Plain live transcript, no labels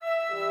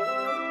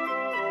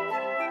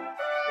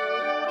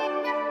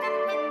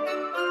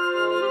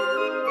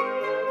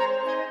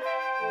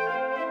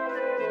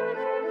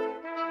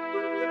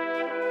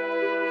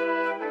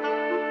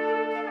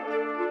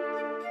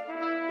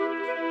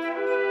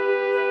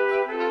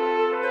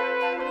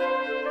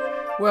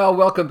Well,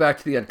 welcome back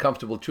to The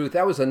Uncomfortable Truth.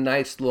 That was a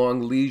nice,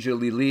 long,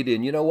 leisurely lead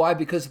in. You know why?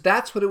 Because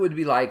that's what it would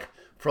be like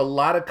for a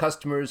lot of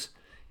customers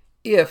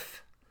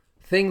if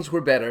things were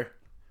better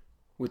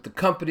with the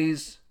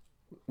companies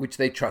which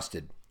they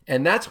trusted.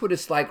 And that's what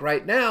it's like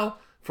right now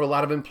for a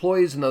lot of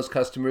employees and those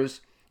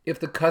customers if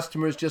the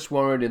customers just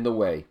weren't in the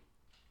way.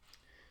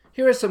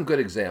 Here are some good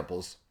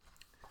examples.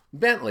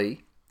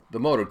 Bentley, the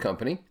motor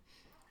company,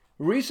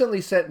 recently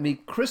sent me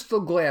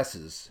crystal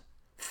glasses,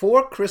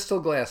 4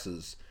 crystal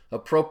glasses,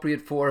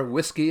 appropriate for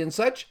whiskey and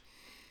such,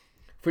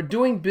 for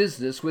doing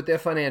business with their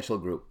financial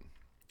group.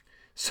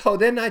 So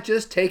they're not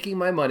just taking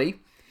my money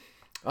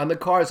on the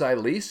cars I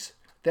lease,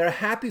 they're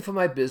happy for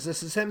my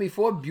business and sent me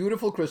 4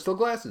 beautiful crystal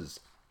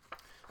glasses.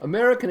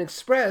 American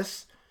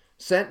Express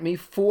sent me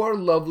 4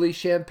 lovely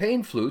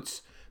champagne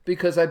flutes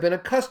because I've been a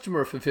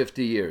customer for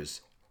 50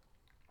 years.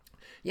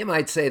 You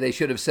might say they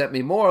should have sent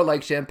me more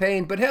like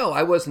champagne, but hell,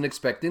 I wasn't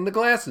expecting the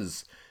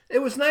glasses.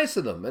 It was nice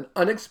of them, an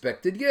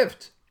unexpected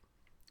gift.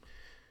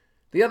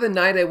 The other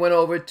night I went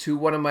over to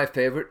one of my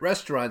favorite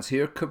restaurants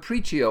here,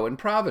 Capriccio in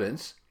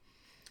Providence,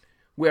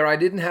 where I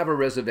didn't have a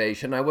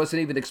reservation. I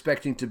wasn't even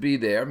expecting to be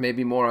there,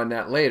 maybe more on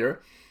that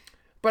later.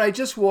 But I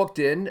just walked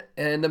in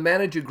and the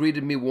manager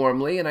greeted me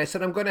warmly and I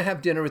said, "I'm going to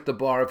have dinner at the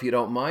bar if you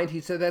don't mind."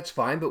 He said, "That's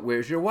fine, but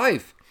where's your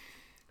wife?"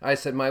 I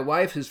said, "My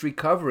wife is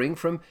recovering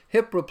from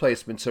hip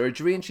replacement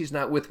surgery and she's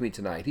not with me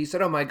tonight." He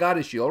said, "Oh my God,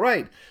 is she all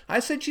right?" I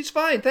said, "She's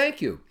fine,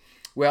 thank you."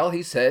 Well,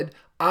 he said,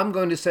 "I'm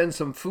going to send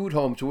some food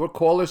home to her.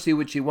 Call her, see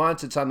what she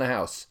wants. It's on the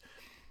house."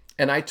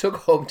 And I took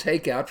home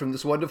takeout from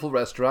this wonderful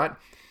restaurant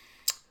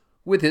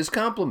with his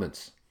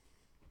compliments.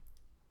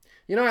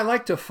 You know, I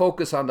like to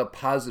focus on the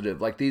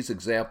positive, like these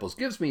examples.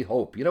 Gives me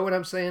hope. You know what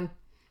I'm saying?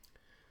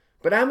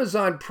 But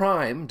Amazon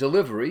Prime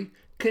delivery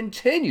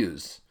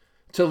continues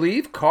to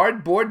leave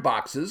cardboard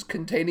boxes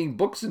containing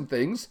books and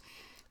things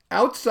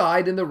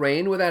outside in the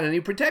rain without any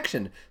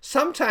protection.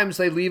 Sometimes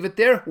they leave it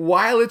there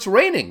while it's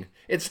raining.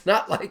 It's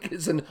not like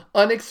it's an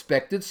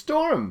unexpected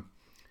storm.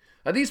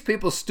 Are these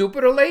people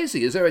stupid or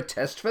lazy? Is there a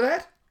test for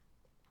that?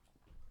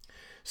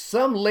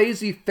 Some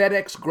lazy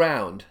FedEx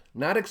ground,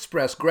 not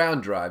express,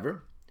 ground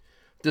driver,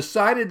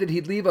 decided that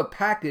he'd leave a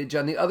package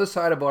on the other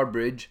side of our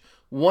bridge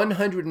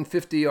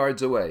 150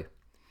 yards away.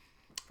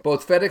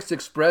 Both FedEx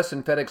Express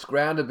and FedEx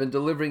Ground have been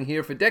delivering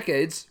here for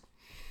decades,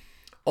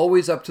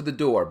 always up to the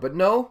door. But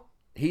no,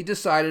 he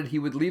decided he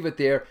would leave it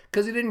there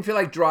because he didn't feel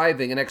like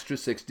driving an extra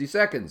 60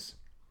 seconds.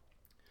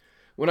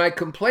 When I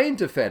complained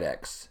to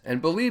FedEx,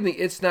 and believe me,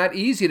 it's not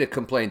easy to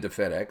complain to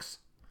FedEx,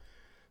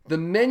 the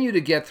menu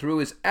to get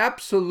through is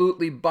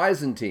absolutely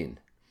Byzantine.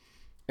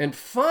 And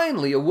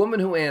finally, a woman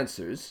who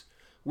answers,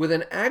 with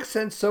an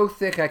accent so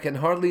thick I can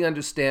hardly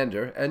understand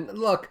her, and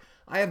look,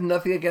 I have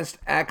nothing against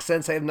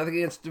accents, I have nothing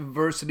against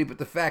diversity, but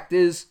the fact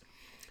is,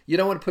 you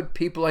don't want to put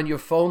people on your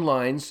phone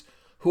lines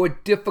who are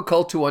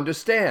difficult to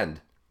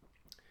understand.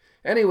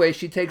 Anyway,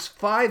 she takes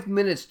 5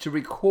 minutes to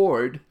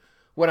record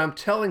what I'm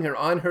telling her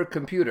on her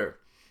computer,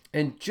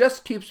 and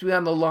just keeps me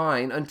on the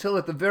line until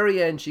at the very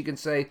end she can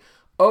say,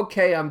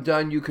 "Okay, I'm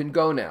done, you can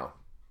go now."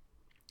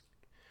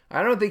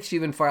 I don't think she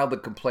even filed the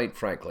complaint,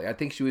 frankly. I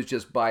think she was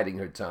just biding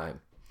her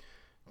time.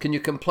 Can you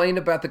complain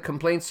about the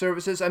complaint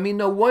services? I mean,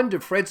 no wonder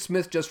Fred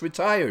Smith just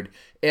retired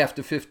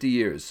after 50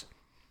 years.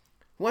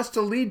 Who wants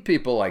to lead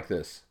people like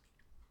this?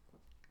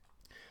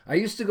 I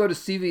used to go to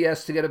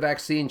CVS to get a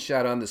vaccine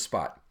shot on the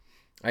spot.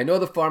 I know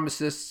the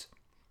pharmacists.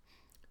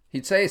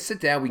 He'd say,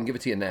 "Sit down, we can give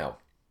it to you now."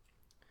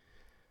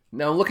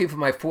 Now I'm looking for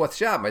my 4th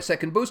shot, my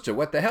 2nd booster.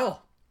 What the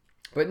hell?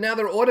 But now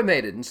they're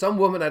automated, and some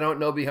woman I don't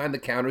know behind the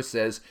counter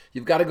says,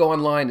 "You've got to go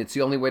online. It's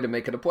the only way to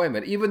make an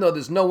appointment," even though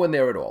there's no one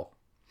there at all.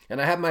 And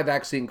I have my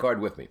vaccine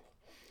card with me.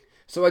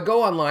 So I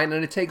go online,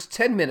 and it takes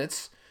 10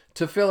 minutes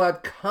to fill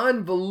out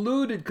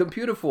convoluted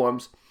computer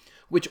forms,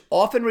 which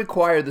often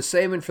require the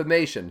same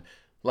information,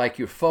 like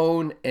your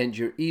phone and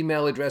your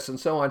email address and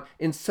so on,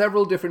 in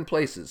several different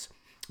places.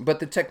 But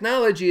the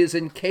technology is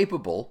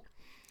incapable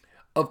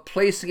of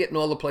placing it in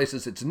all the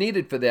places it's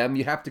needed for them.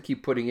 You have to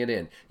keep putting it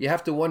in. You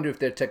have to wonder if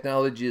their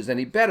technology is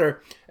any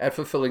better at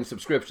fulfilling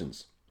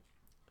subscriptions.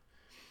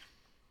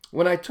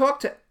 When I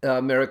talk to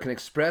American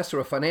Express or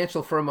a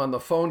financial firm on the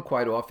phone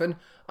quite often,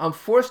 I'm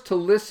forced to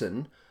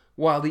listen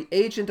while the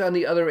agent on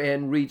the other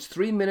end reads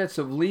 3 minutes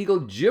of legal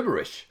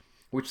gibberish,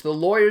 which the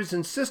lawyers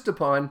insist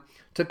upon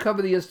to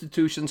cover the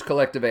institution's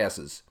collective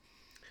asses.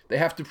 They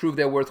have to prove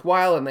they're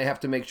worthwhile, and they have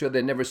to make sure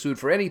they're never sued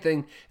for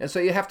anything, and so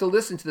you have to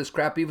listen to this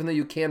crap even though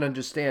you can't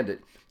understand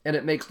it, and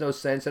it makes no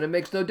sense, and it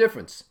makes no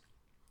difference.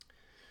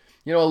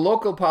 You know, a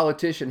local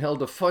politician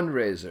held a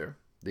fundraiser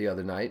the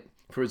other night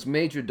for his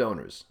major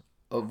donors,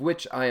 of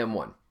which I am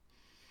one.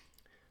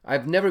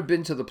 I've never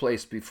been to the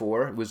place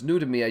before. It was new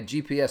to me. I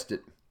GPSed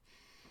it.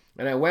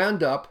 And I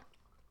wound up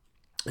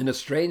in a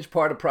strange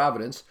part of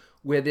Providence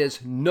where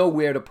there's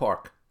nowhere to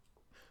park.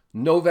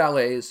 No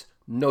valets,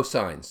 no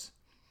signs.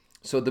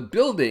 So the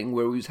building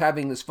where he was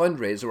having this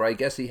fundraiser, or I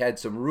guess he had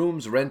some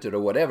rooms rented or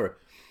whatever,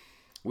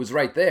 was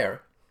right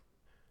there.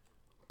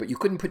 But you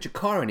couldn't put your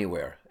car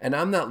anywhere. And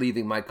I'm not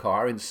leaving my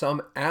car in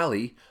some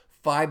alley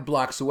 5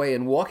 blocks away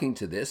and walking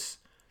to this.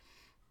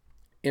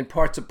 In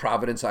parts of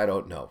Providence, I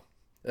don't know.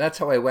 That's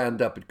how I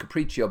wound up at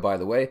Capriccio, by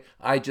the way.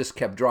 I just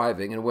kept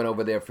driving and went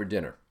over there for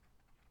dinner.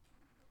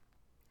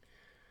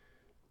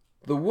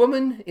 The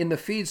woman in the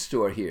feed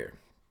store here,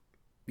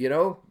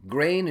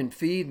 grain and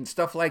feed and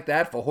stuff like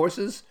that for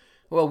horses.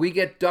 Well, we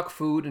get duck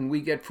food and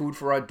we get food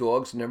for our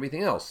dogs and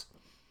everything else.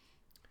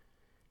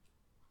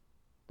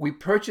 We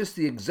purchase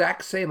the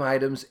exact same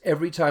items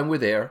every time we're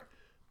there,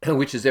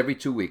 which is every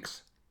 2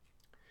 weeks.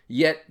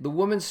 Yet the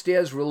woman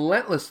stares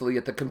relentlessly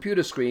at the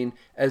computer screen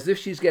as if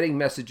she's getting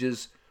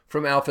messages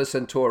from Alpha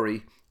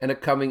Centauri and a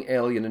coming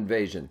alien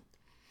invasion.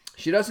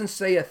 She doesn't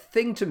say a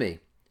thing to me.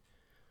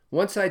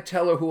 Once I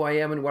tell her who I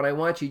am and what I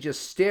want, she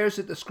just stares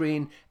at the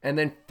screen and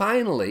then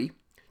finally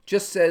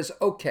just says,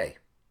 okay.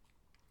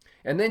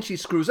 And then she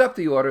screws up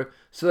the order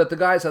so that the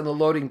guys on the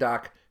loading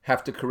dock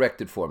have to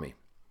correct it for me.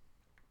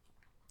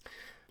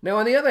 Now,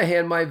 on the other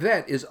hand, my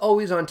vet is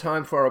always on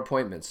time for our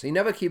appointments. He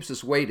never keeps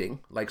us waiting,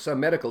 like some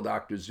medical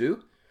doctors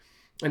do.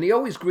 And he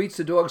always greets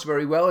the dogs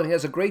very well, and he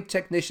has a great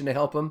technician to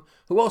help him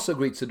who also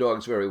greets the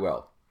dogs very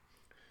well.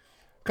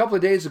 A couple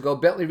of days ago,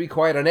 Bentley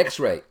required an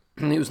x-ray.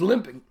 He was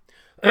limping.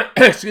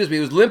 He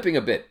was limping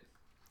a bit.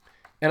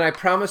 And I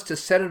promised to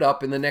set it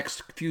up in the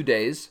next few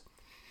days.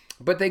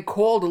 But they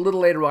called a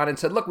little later on and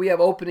said, look, we have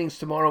openings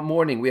tomorrow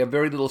morning. We have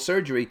very little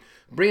surgery.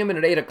 Bring him in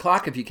at 8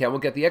 o'clock if you can. We'll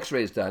get the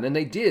x-rays done. And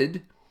they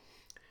did.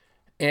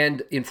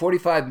 And in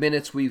 45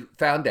 minutes, we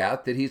found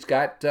out that he's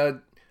got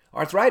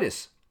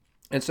arthritis.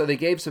 And so they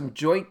gave some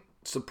joint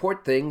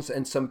support things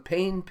and some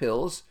pain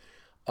pills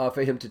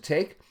for him to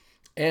take.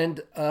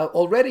 And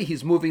already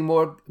he's moving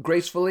more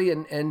gracefully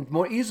and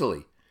more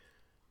easily.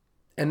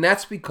 And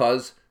that's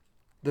because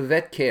the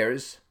vet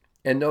cares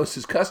and knows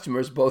his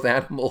customers, both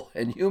animal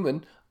and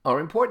human, are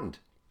important.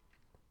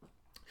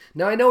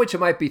 Now, I know what you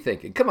might be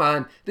thinking. Come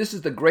on, this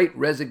is the great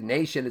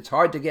resignation. It's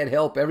hard to get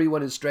help.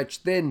 Everyone is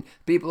stretched thin.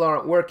 People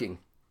aren't working.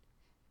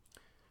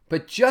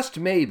 But just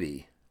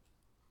maybe,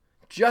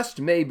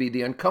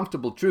 the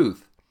uncomfortable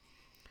truth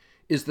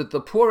is that the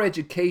poor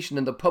education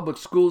in the public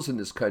schools in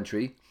this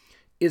country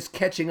is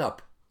catching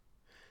up.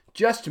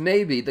 Just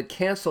maybe the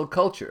cancel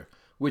culture,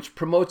 which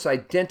promotes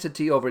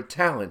identity over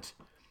talent,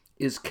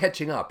 is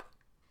catching up.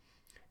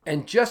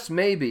 And just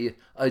maybe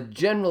a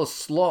general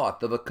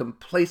sloth of a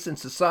complacent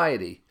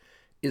society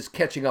is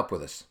catching up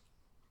with us.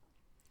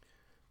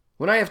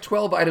 When I have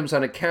 12 items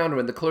on a counter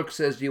and the clerk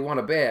says, do you want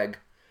a bag?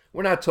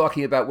 We're not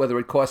talking about whether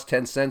it costs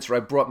 10 cents or I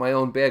brought my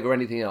own bag or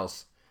anything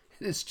else.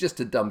 It's just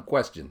a dumb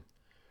question.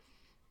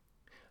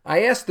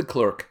 I asked the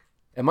clerk,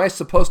 am I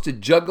supposed to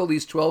juggle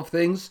these 12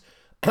 things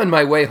on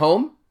my way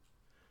home?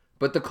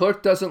 But the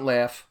clerk doesn't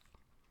laugh,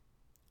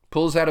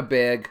 pulls out a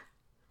bag,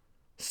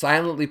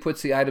 silently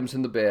puts the items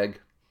in the bag,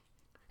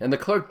 and the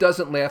clerk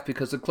doesn't laugh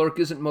because the clerk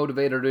isn't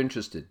motivated or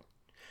interested.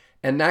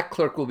 And that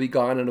clerk will be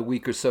gone in a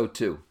week or so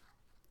too.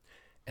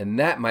 And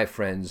that, my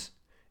friends,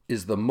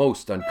 is the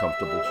most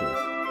uncomfortable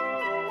truth.